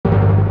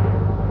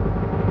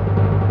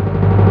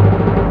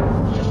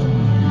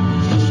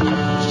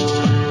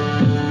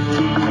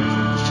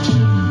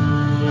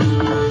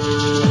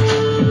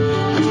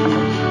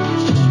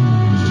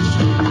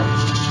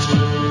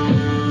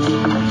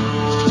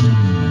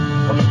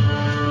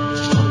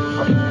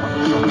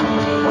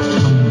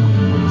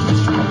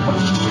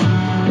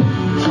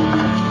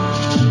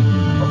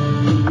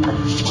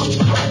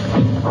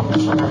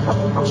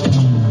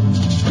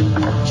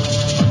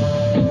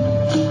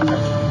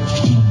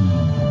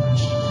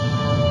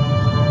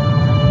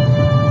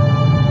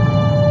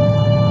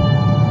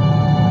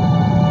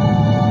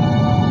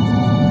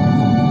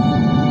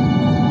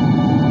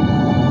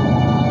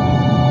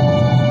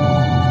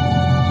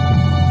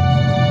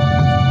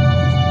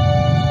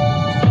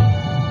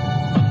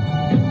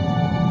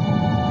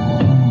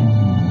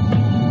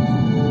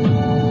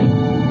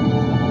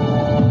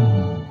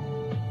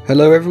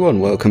Hello everyone,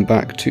 welcome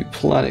back to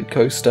Planet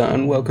Coaster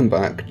and welcome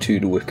back to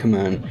the Wicker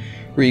Man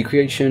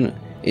recreation.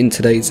 In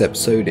today's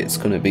episode it's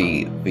going to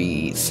be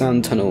the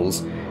sand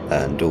tunnels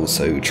and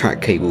also track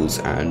cables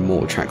and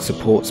more track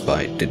supports, but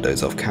I did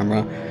those off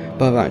camera.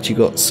 But I've actually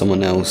got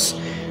someone else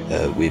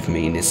with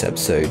me in this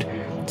episode,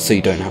 so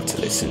you don't have to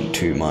listen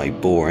to my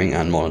boring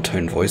and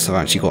monotone voice. I've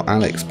actually got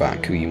Alex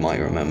back, who you might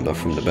remember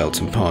from the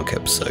Alton Park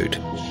episode.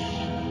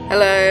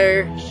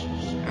 Hello,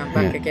 I'm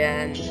back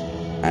again.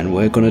 And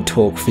we're going to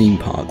talk theme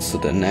parks. So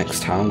the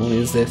next, how long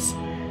is this?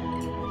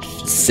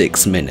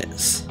 6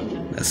 minutes.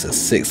 That's a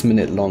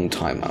 6-minute long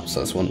time lapse.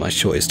 That's one of my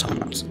shortest time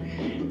lapses.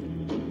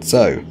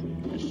 So,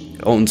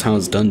 Alton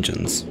Towers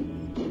dungeons.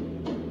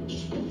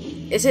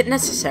 Is it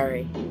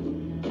necessary?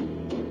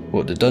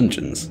 What, the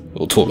dungeons?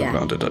 We'll talk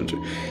about the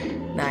dungeon.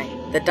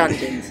 No, the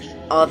dungeons.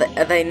 Are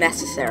they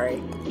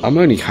necessary? I'm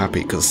only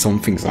happy because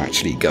something's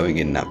actually going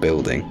in that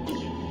building.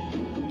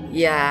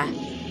 Yeah.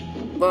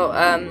 Well,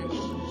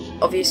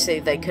 obviously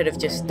they could have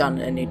just done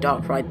a new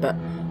dark ride, but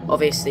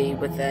obviously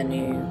with their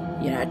new,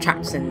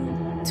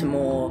 attraction to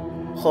more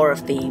horror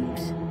themed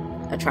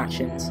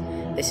attractions,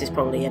 this is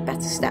probably a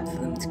better step for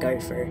them to go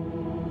through.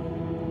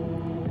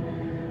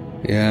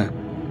 Yeah.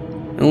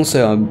 And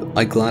also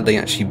I'm glad they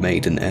actually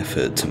made an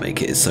effort to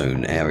make it its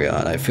own area,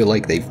 and I feel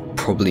like they've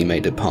probably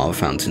made it part of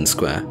Fountain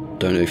Square.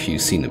 Don't know if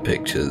you've seen the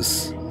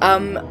pictures.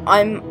 I'm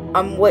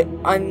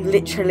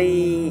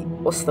literally,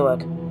 what's the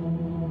word?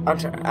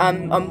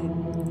 I'm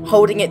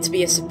holding it to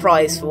be a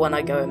surprise for when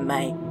I go in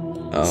May.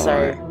 Oh, so,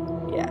 right.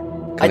 yeah.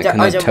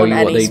 Can I don't tell you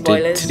what they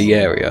did to the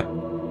area?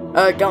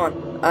 Go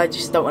on. I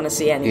just don't want to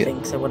see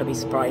anything, so I want to be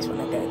surprised when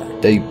I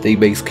go there. They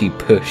basically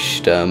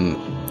pushed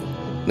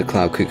the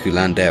Cloud Cuckoo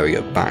Land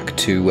area back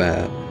to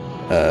where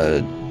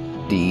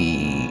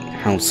the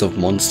House of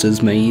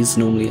Monsters maze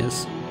normally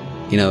is.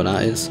 You know what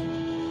that is?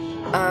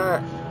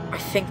 I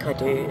think I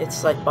do.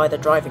 It's like by the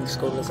driving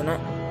school, isn't it?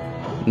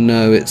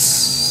 No,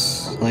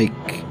 it's like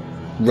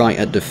right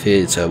at the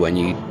theatre when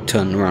you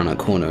turn around a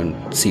corner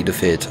and see the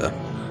theatre.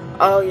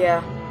 Oh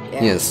yeah.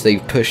 Yes,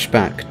 they've pushed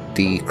back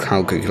the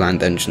Cloud Cuckoo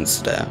Land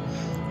entrance there,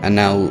 and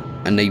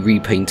they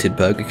repainted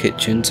Burger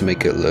Kitchen to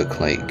make it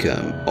look like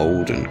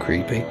old and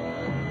creepy.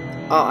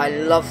 Oh, I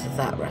love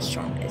that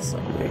restaurant. It's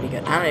like really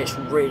good, and it's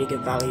really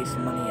good value for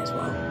money as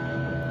well.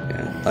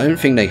 Yeah, I don't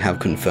think they have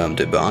confirmed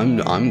it, but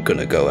I'm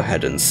gonna go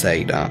ahead and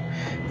say that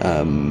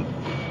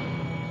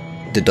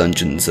the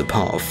dungeons are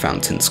part of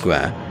Fountain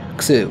Square,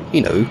 because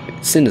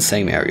it's in the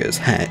same area as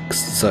Hex,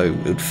 so it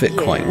would fit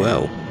quite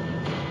well.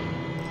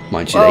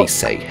 Mind you, they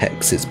say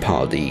Hex is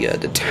part of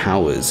the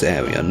Towers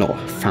area, not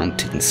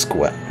Fountain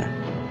Square.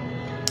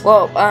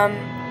 Well,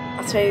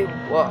 I'll tell you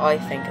what I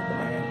think at the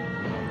moment.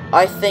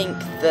 I think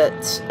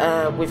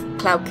that with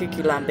Cloud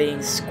Cuckoo Land being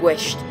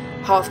squished,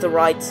 half the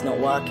ride's not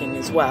working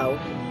as well.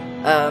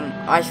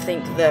 I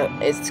think that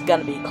it's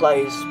going to be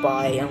closed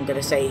by, I'm going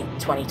to say,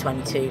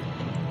 2022.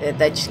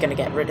 They're just going to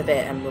get rid of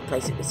it and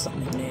replace it with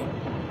something new.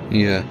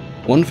 Yeah.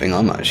 One thing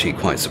I'm actually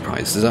quite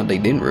surprised is that they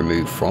didn't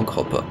remove Frog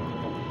Hopper.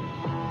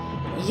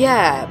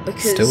 Yeah,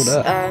 because... Still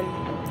there.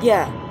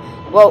 Yeah.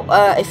 Well,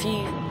 if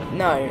you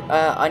know,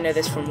 I know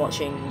this from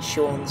watching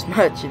Sean's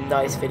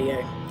merchandise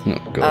video.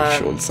 Oh god,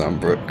 Sean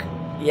Sandbrook.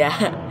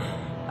 Yeah.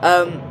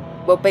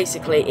 Well,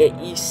 basically, it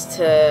used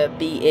to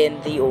be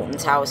in the Alton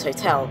Towers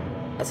Hotel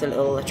as a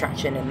little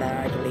attraction in there,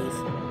 I believe.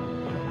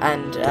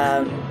 And,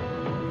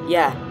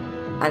 yeah.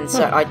 And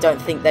so I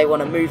don't think they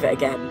want to move it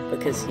again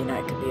because,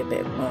 it could be a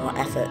bit more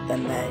effort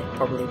than they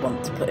probably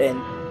want to put in.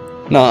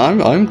 No,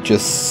 I'm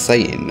just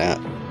saying that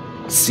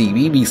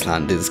CBeebies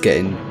Land is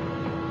getting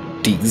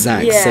the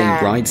exact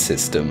same ride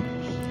system.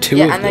 Two of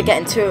them. Yeah, and they're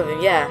getting 2 of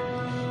them,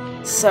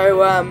 yeah.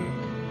 So,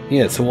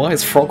 yeah, so why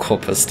is Frog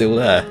Hopper still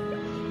there?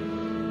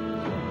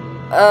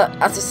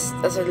 as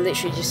I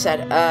literally just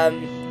said,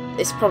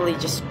 it's probably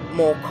just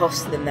more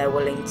cost than they're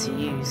willing to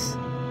use.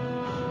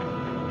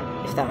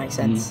 If that makes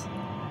sense.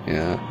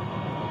 Yeah.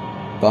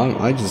 But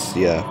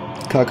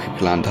Cloud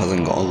Cuckoo Land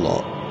hasn't got a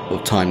lot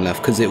of time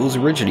left, because it was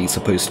originally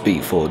supposed to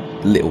be for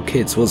little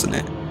kids, wasn't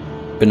it?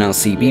 But now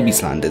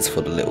CBeebies Land is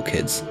for the little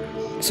kids.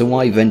 So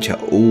why venture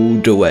all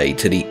the way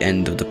to the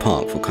end of the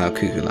park for Cloud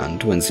Cuckoo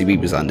Land when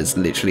CBeebies Land is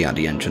literally at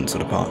the entrance of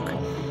the park?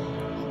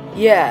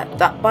 Yeah,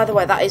 by the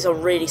way, that is a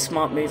really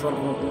smart move on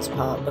Alton's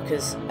part,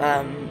 because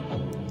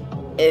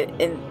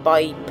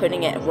by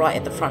putting it right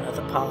at the front of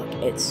the park,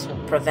 it's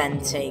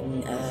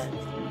preventing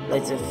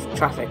loads of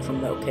traffic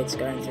from little kids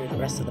going through the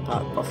rest of the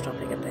park. Off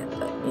topic a bit,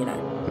 but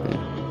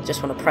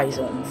just want to praise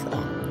Alton for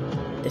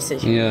that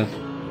decision. Yeah.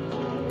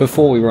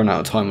 Before we run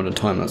out of time on the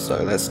timeless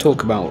though, let's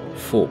talk about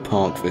Fort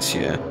Park this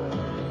year.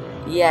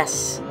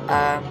 Yes.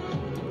 I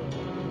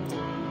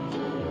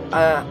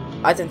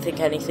don't think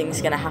anything's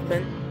going to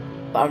happen,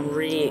 but I'm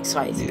really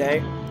excited to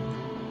go.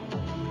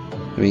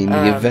 I mean,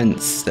 the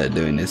events they're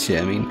doing this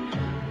year,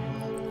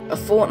 a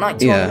Fortnite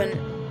tournament?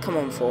 Come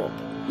on, Fort.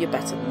 You're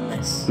better than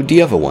this. With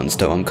the other ones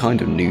though, I'm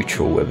kind of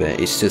neutral with it.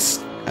 It's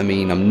just,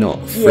 I'm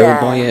not thrilled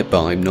by it,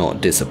 but I'm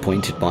not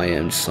disappointed by it.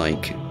 I'm just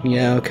like,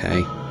 yeah,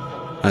 okay.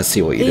 I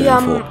see what you're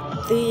doing for.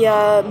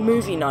 The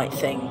movie night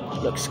thing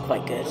looks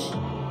quite good.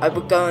 I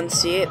would go and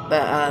see it,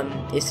 but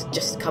it's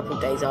just a couple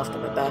of days after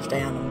my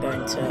birthday, and I'm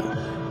going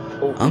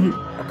to Alton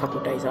a couple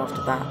of days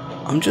after that.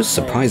 I'm just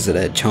surprised that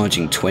they're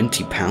charging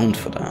 £20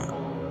 for that.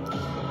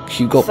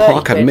 You got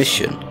park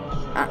admission,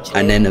 actually,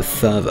 and then a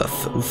further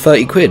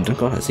 30 quid. Oh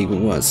god, that's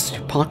even worse.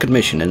 Park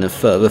admission and a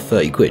further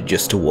 30 quid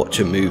just to watch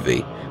a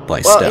movie by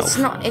stealth.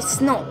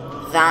 It's not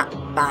that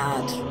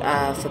bad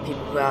for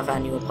people who have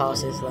annual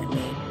passes like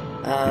me.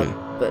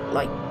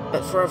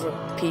 But for other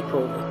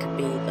people, it could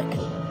be like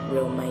a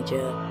real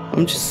major.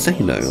 I'm just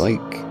saying though,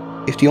 like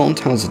if the on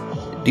towns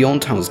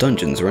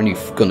dungeons are only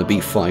gonna be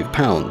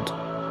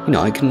 £5, you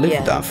know, I can live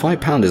with that.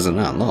 £5 isn't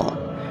that lot,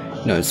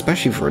 you know,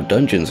 especially for a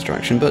dungeons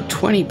attraction. But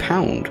 £20,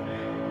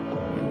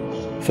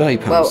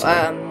 £30. Well,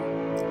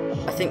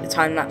 I think the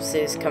time lapse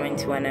is coming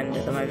to an end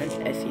at the moment.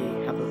 If you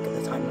have a look at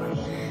the timeline.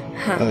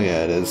 Oh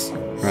yeah, it is.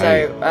 Right.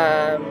 So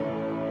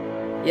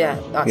yeah,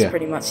 that's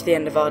pretty much the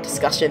end of our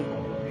discussion.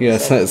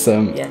 Yes,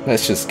 so,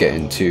 let's just get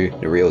into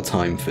the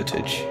real-time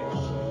footage.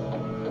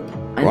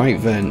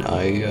 Right then,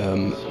 I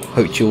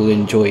hope you all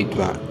enjoyed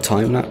that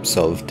time-lapse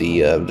of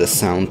the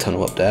sound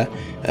tunnel up there.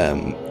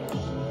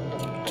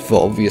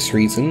 For obvious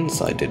reasons,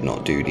 I did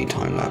not do the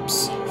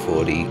time-lapse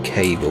for the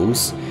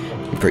cables.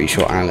 I'm pretty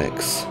sure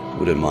Alex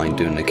wouldn't mind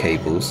doing the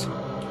cables.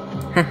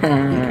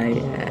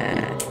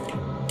 Yeah.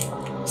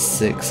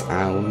 6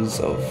 hours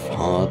of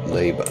hard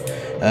labour.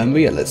 But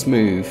yeah, let's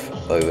move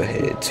over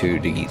here to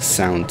the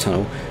sound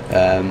tunnel.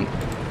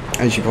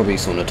 As you probably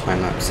saw in the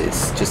time lapse,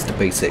 it's just the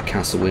basic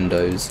castle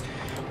windows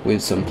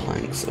with some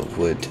planks of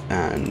wood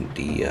and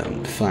the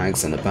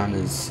flags and the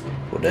banners.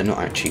 Well, they're not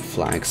actually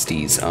flags.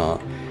 These are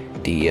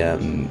the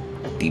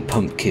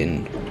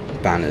pumpkin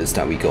banners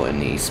that we got in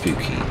the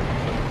spooky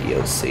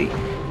DLC.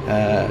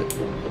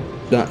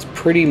 That's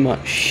pretty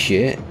much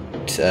it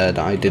that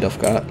I did off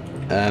that.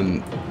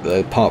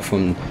 Apart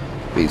from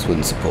these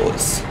wooden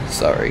supports,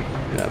 sorry.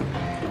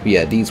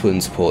 Yeah, these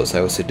wooden supports, I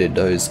also did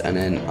those, and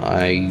then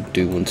I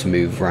do want to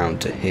move around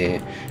to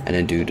here and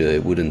then do the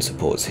wooden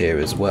supports here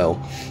as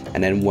well.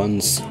 And then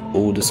once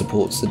all the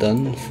supports are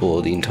done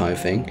for the entire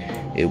thing,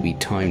 it'll be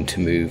time to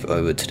move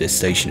over to this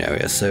station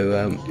area.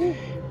 So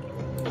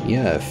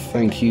yeah,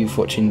 thank you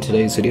for watching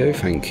today's video.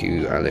 Thank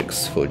you,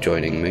 Alex, for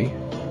joining me.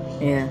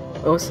 Yeah,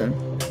 awesome.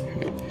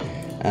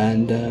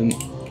 And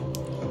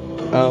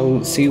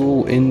I'll see you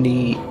all in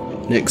the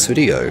next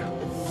video.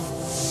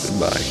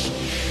 Goodbye.